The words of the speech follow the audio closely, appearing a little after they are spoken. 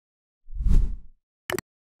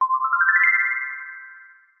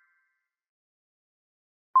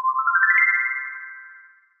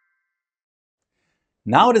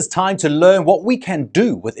Now it is time to learn what we can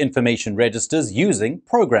do with information registers using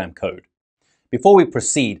program code. Before we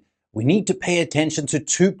proceed, we need to pay attention to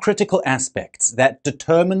two critical aspects that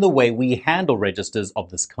determine the way we handle registers of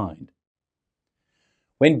this kind.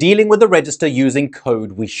 When dealing with a register using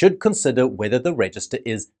code, we should consider whether the register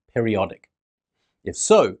is periodic. If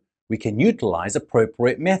so, we can utilize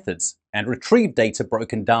appropriate methods and retrieve data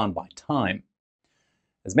broken down by time.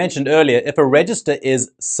 As mentioned earlier, if a register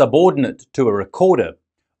is subordinate to a recorder,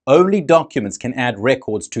 only documents can add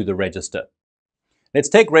records to the register. Let's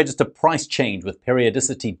take register PriceChange with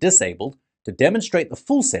periodicity disabled to demonstrate the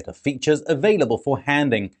full set of features available for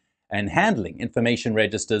handling information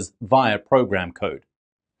registers via program code.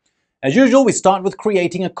 As usual, we start with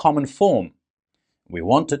creating a common form. We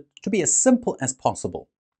want it to be as simple as possible.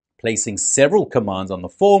 Placing several commands on the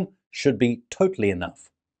form should be totally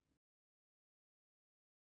enough.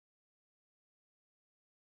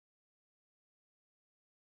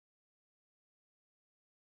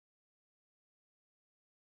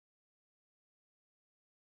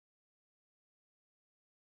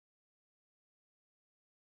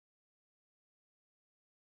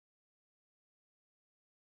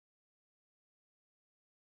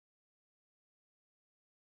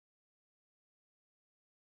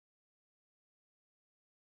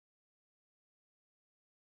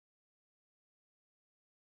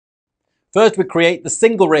 First, we create the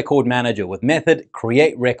single record manager with method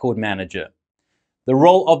createRecordManager. The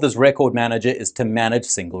role of this record manager is to manage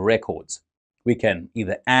single records. We can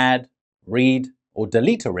either add, read, or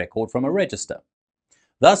delete a record from a register.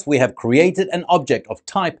 Thus, we have created an object of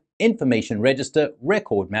type information register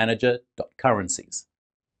record manager.currencies.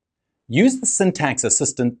 Use the syntax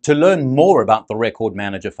assistant to learn more about the record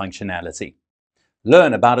manager functionality.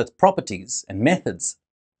 Learn about its properties and methods.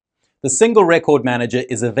 The single record manager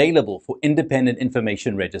is available for independent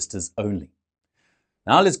information registers only.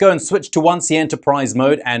 Now let's go and switch to 1C Enterprise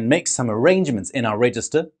mode and make some arrangements in our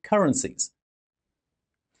register currencies.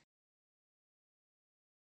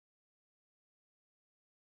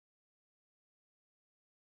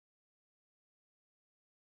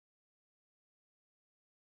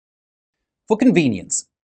 For convenience,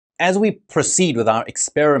 as we proceed with our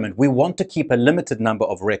experiment, we want to keep a limited number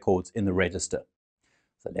of records in the register.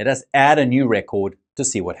 So let us add a new record to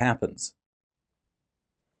see what happens.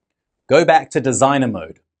 Go back to designer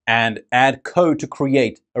mode and add code to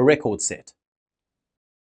create a record set.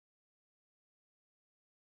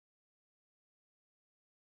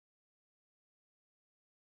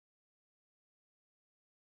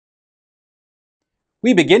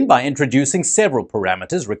 We begin by introducing several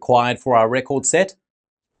parameters required for our record set.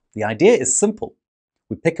 The idea is simple.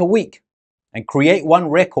 We pick a week and create one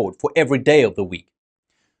record for every day of the week.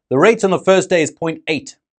 The rate on the first day is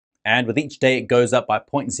 0.8, and with each day it goes up by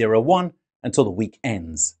 0.01 until the week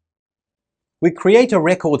ends. We create a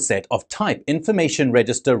record set of type information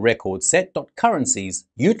register record set.currencies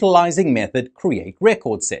utilizing method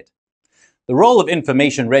createRecordSet. The role of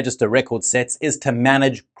information register record sets is to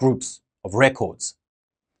manage groups of records.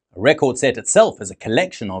 A record set itself is a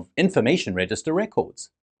collection of information register records.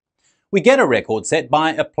 We get a record set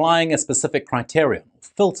by applying a specific criterion or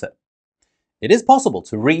filter. It is possible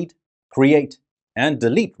to read, create, and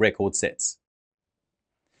delete record sets.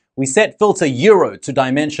 We set filter euro to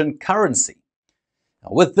dimension currency. Now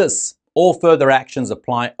with this, all further actions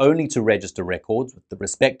apply only to register records with the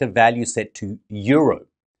respective value set to euro.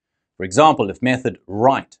 For example, if method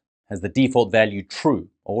write has the default value true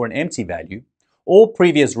or an empty value, all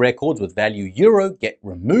previous records with value euro get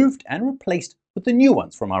removed and replaced with the new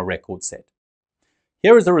ones from our record set.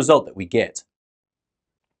 Here is the result that we get.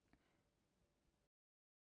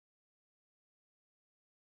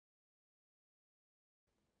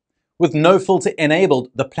 With no filter enabled,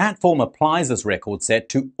 the platform applies this record set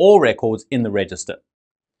to all records in the register.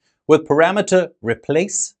 With parameter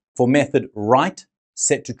replace for method write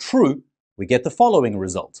set to true, we get the following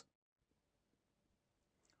result.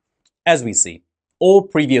 As we see, all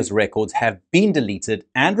previous records have been deleted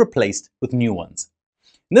and replaced with new ones.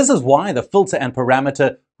 And this is why the filter and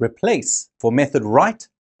parameter replace for method write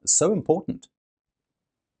is so important.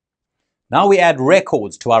 Now we add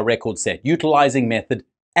records to our record set utilizing method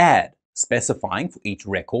add, specifying for each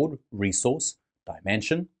record, resource,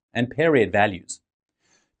 dimension, and period values.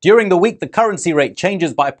 During the week, the currency rate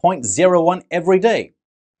changes by 0.01 every day.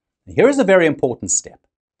 Here is a very important step.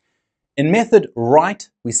 In method write,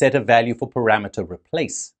 we set a value for parameter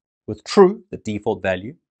replace, with true, the default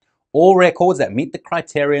value. All records that meet the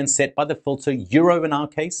criterion set by the filter euro in our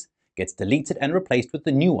case gets deleted and replaced with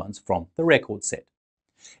the new ones from the record set.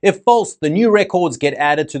 If false, the new records get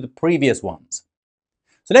added to the previous ones.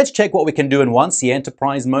 So let's check what we can do in 1C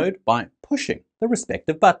Enterprise mode by pushing the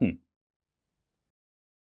respective button.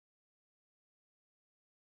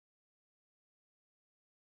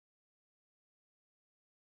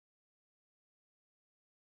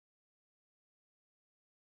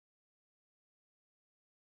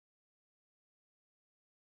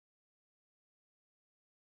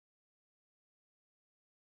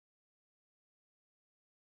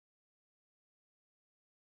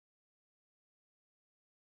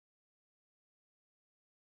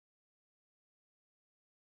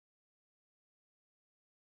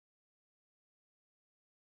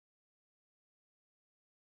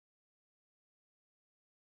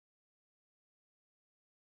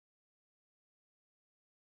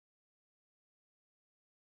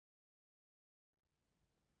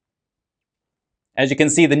 As you can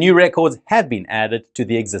see, the new records have been added to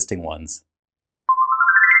the existing ones.